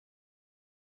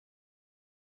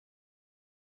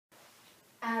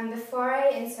Before I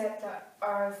insert the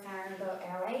oropharyngeal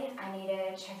airway, I need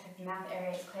to check that the mouth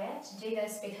area is clear. To do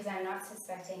this, because I'm not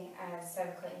suspecting a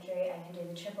cervical injury, I can do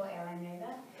the triple airway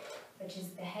maneuver, which is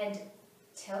the head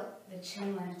tilt, the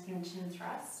chin lift, and the chin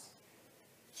thrust,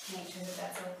 to make sure that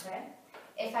that's all clear.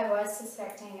 If I was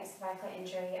suspecting a cervical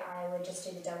injury, I would just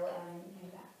do the double airway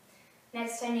maneuver.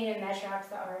 Next, I need to measure up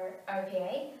the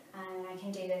OPA, and I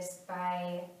can do this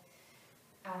by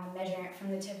measuring it from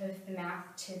the tip of the mouth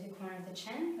to the corner of the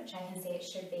chin, which I can see it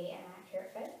should be an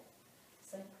accurate fit.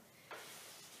 So,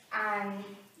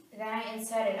 then I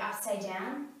insert it upside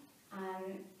down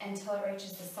until it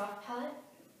reaches the soft palate.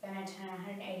 Then I turn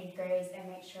 180 degrees and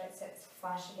make sure it sits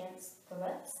flush against the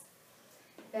lips.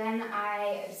 Then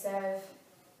I observe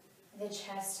the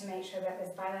chest to make sure that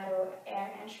there's bilateral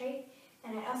air entry,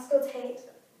 and I auscultate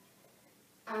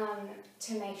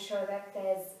to make sure that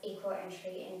there's equal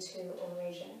entry into all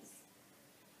regions.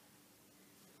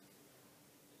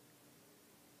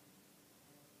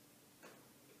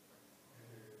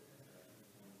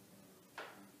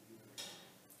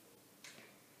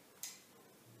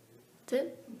 That's it?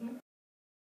 Mm-hmm.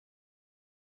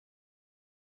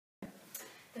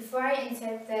 Before I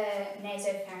insert the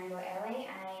nasopharyngeal airway,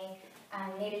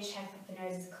 I need to check that the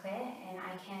nose is clear, and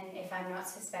I can, if I'm not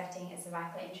suspecting a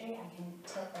cervical injury, I can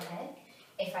tilt the head.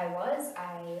 If I was,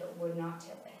 I would not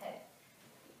tilt the head.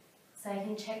 So I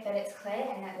can check that it's clear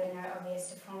and that there are no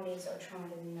obvious deformities or trauma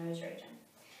to the nose region.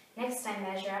 Next, I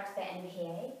measure up the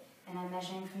NPA, and I'm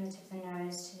measuring from the tip of the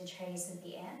nose to the trace of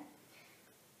the ear.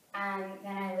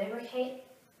 Then I lubricate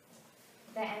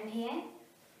the NPA,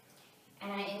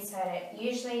 and I insert it.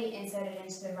 Usually insert it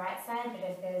into the right side, but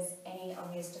if there's any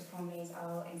obvious deformities,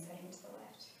 I'll insert it into the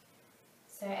left.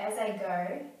 So as I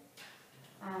go,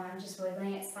 I'm just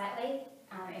wiggling it slightly.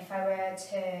 If I were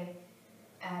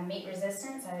to meet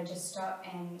resistance, I would just stop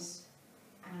and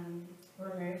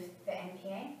remove the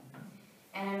NPA.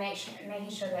 And I'm making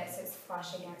sure that it sits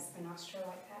flush against the nostril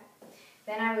like that.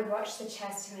 Then I would watch the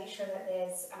chest to make sure that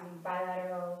there's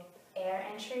bilateral air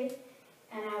entry.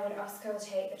 And I would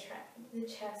auscultate the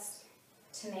chest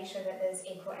to make sure that there's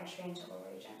equal entry into all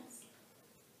regions.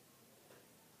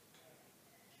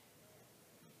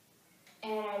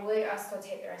 And I would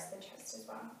auscultate the rest of the chest as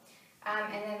well.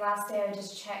 And then lastly, I would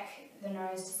just check the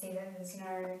nose to see that there's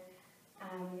no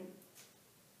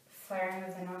flaring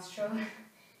of the nostril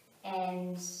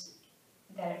and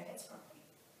that it fits properly.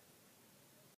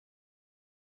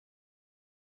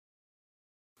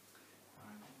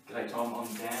 G'day Tom,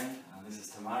 I'm Dan. This is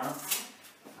Tamara.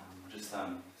 Just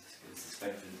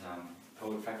suspected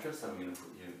pelvic fracture, so I'm going to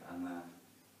put you on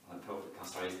the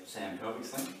pelvic, Sam pelvic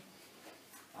sling.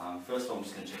 First of all, I'm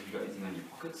just going to check if you've got anything in your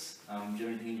pockets. Do you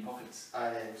have anything in your pockets?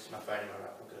 Just my phone in my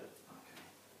right pocket. Okay.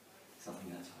 Something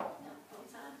that's hard. No, all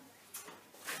the time.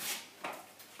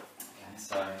 Okay,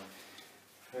 so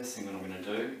first thing that I'm going to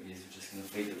do is we're just going to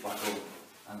feed the buckle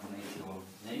underneath your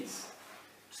knees.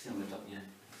 Just going to lift up your head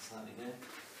slightly there.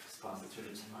 Just pass it through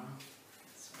to Tamara.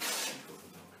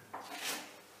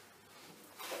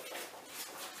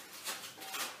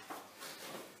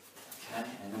 Okay,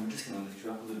 and then we're just going to lift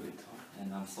you up a little bit, Tom,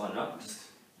 and slide it up. Just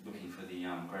looking for the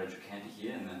greater trochanter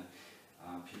here and the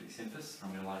pubic symphysis I'm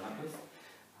going to line it up with.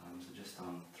 So just 3,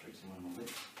 2, 1 more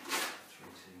lift. 3,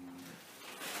 2, 1 lift.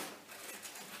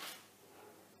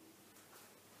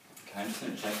 Okay, I'm just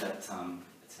going to check that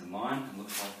it's in line and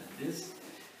looks like that it is.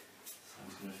 So I'm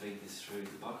just going to feed this through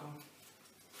the buckle.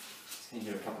 Just going to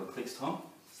hear a couple of clicks, Tom.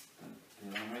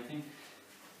 Don't do it or anything.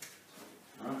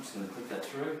 Alright, I'm just going to click that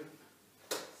through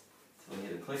until I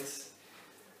hear the clicks.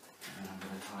 And I'm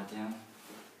going to tie it down.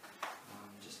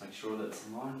 Just make sure that it's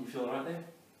in line. You feel alright there?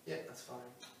 Yeah, that's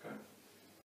fine. Great.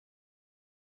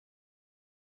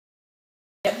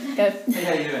 Yep, go. Hey,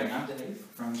 how you doing? I'm Dave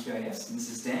from QAS, and this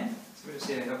is Dan. So we're just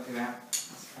here to help you out with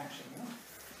this fraction.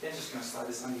 Dan's just going to slide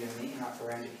this under your knee and up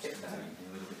around your hip. A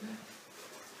little bit there.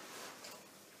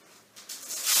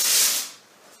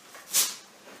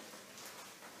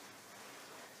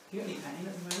 Do you have any pain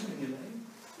at the moment in your leg?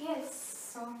 Yes,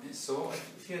 so It's sore.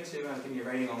 If you had to give me a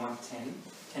rating on 1 to 10,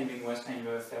 10 being the worst pain you've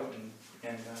ever felt and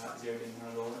 0 being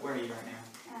none at all, where are you right now?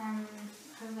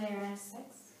 hopefully around 6.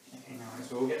 Okay, no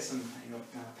worries. Well, we'll get some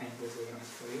painkillers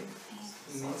organised for you.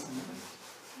 I'm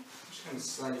just going to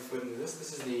slide your foot into this.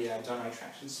 This is the dono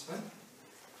traction split.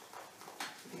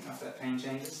 If that pain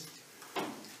changes. Yeah,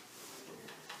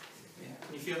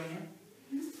 can you feel it here?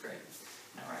 Mm-hmm. Great.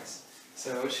 No worries.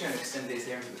 So we're just going to extend these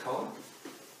here into the collar. Alright.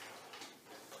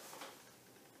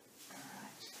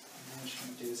 And then we're just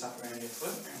going to do this up around your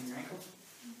foot, around your ankle.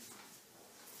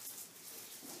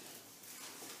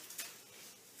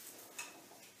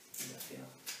 How does that feel?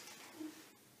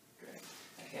 Great.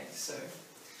 so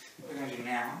what we're going to do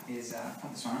now is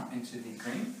pump this one up into the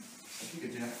green. So if you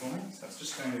could do that for me. So it's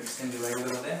just going to extend your leg a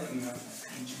little there. Let me know if that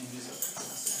pain changes or if it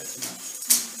starts to hurt too much.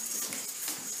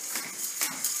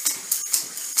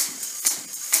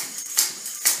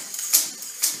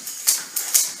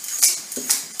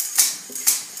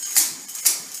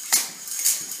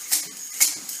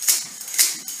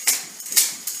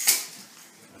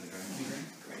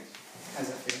 Great. How's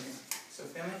that feeling? Still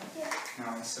feeling? Yeah.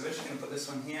 Alright, so we're just going to put this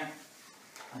one here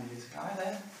under your thigh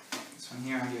there. This one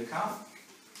here under your calf.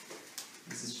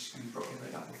 This is just going to prop your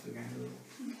leg up off the ground a little.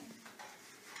 Okay.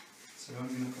 So I'm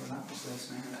going to pull it up, just let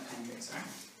us know how that pain gets, alright?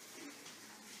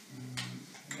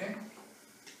 There we go.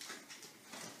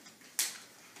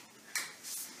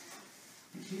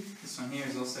 Thank you. This one here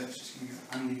is also just going to go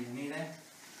under your knee there.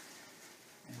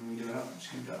 And when we do it up, I'm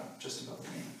just going to do it up just above the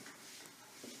knee.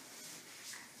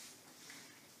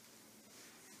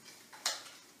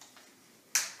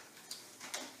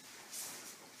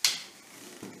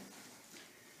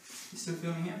 You still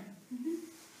feeling here? Mm-hmm.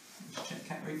 Just check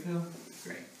cat refill.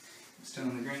 Great. I'm still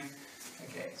on the green.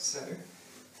 Okay, so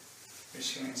we're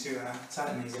just going to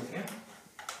tighten these up here.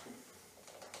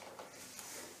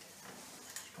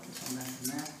 Just pop this one back in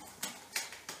there.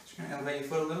 Just going to elevate your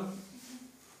foot a little.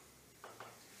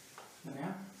 There we are.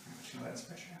 I'm just going to let this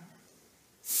pressure out.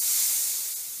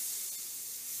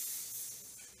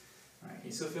 Alright, can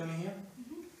you still feel me here?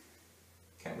 Mm-hmm.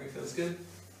 Cat refill is good.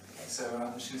 Okay, so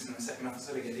I'm just going to send the second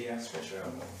officer to get the stretcher out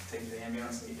and we'll take you to the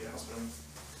ambulance and get you to the hospital.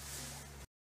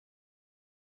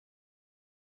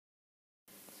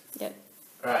 Yep.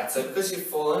 Alright, so because you've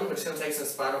fallen, we're just going to take some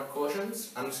spinal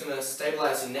precautions. I'm just going to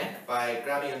stabilise your neck by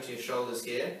grabbing onto your shoulders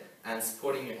here and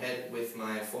supporting your head with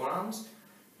my forearms.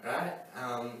 Alright,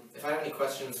 if I have any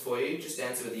questions for you, just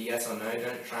answer with a yes or no.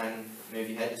 Don't try and move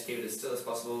your head, just keep it as still as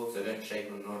possible, so don't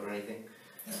shake or nod or anything.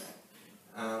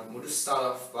 We'll just start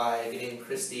off by getting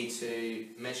Christy to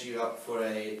measure you up for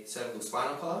a cervical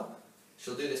spinal collar.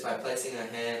 She'll do this by placing her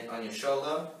hand on your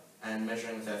shoulder and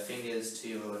measuring with her fingers to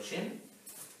your chin.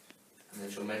 And then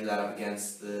she'll measure that up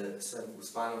against the cervical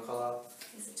spinal collar.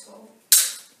 Is it tall?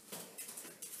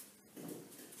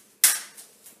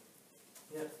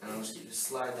 Yep. And I'll just get you to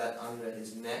slide that under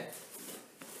his neck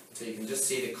so you can just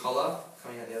see the collar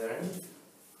coming out the other end.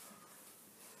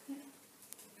 Yeah.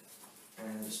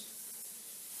 And just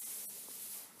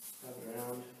wrap it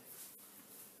around.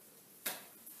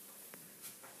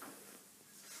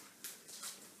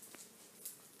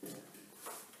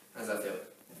 How's that feel?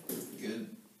 Good.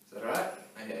 Is that alright?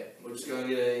 Okay, we'll just go and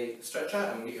get a stretcher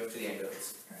and we'll get you up to the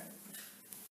ambulance.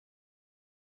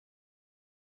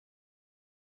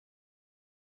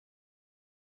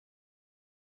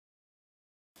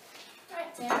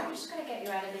 Right, Dan, I'm just going to get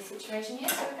you out of this situation here.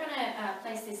 So we're going to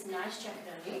place this nice jacket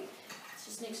on you. It's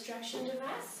just an extraction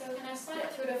device. So we're going to slide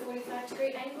it through at a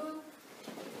 45-degree angle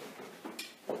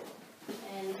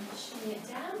and shimmy it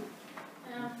down.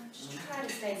 Just try to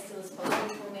stay still as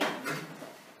possible for me.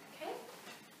 Okay?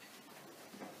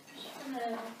 Just going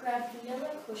to grab the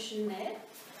yellow cushion there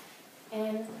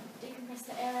and decompress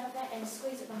the air out of that and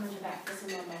squeeze it behind your back for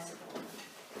some more muscle support.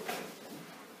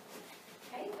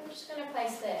 Okay, I'm just going to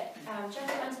place the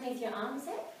jacket underneath your arms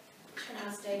there. Just going to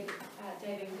ask Dave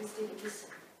and Christy to just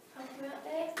help you out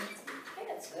there. Okay,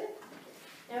 that's good.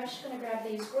 Now we're just going to grab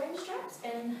these groin straps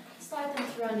and slide them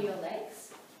through under your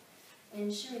legs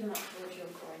and shimmy them up towards your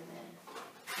groin there.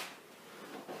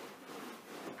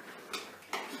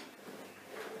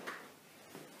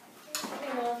 Okay, let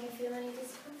me know if you feel any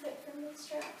discomfort from these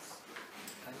straps.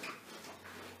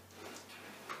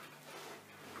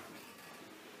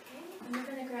 And we're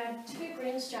going to grab two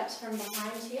green straps from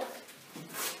behind here.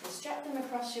 We'll strap them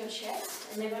across your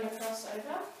chest and they're going to cross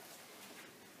over.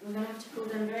 We're going to have to pull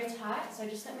them very tight, so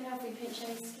just let me know if we pinch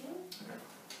any skin. Okay.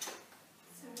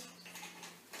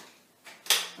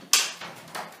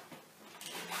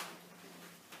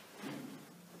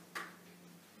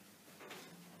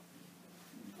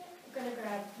 We're going to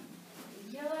grab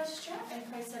the yellow strap and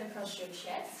place that across your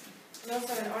chest. And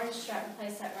also an orange strap and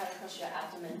place that right across your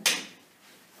abdomen.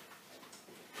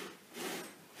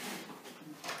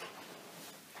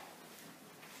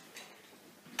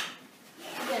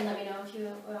 Again, let me know if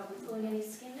you're pulling any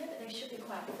skin there, but they should be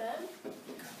quite firm.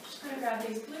 Just going to grab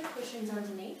these blue cushions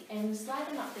underneath and slide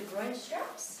them up the groin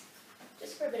straps,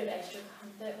 just for a bit of extra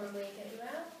comfort when we get you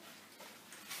out.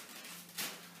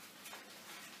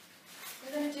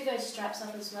 We're going to do those straps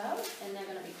up as well, and they're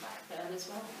going to be quite firm as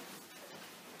well.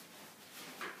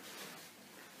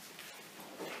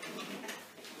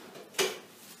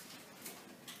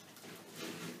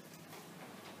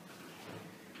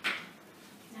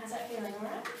 How's that feeling,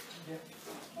 alright? Yeah.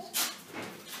 Okay.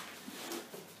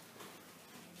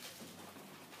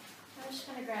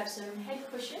 just going to grab some head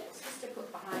cushions just to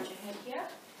put behind your head here.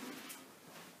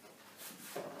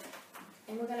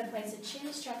 And we're going to place a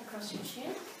chin strap across your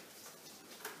chin.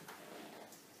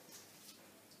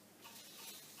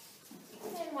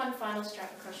 And one final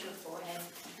strap across your forehead.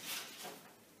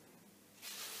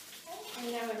 Okay,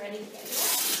 and now we're ready to get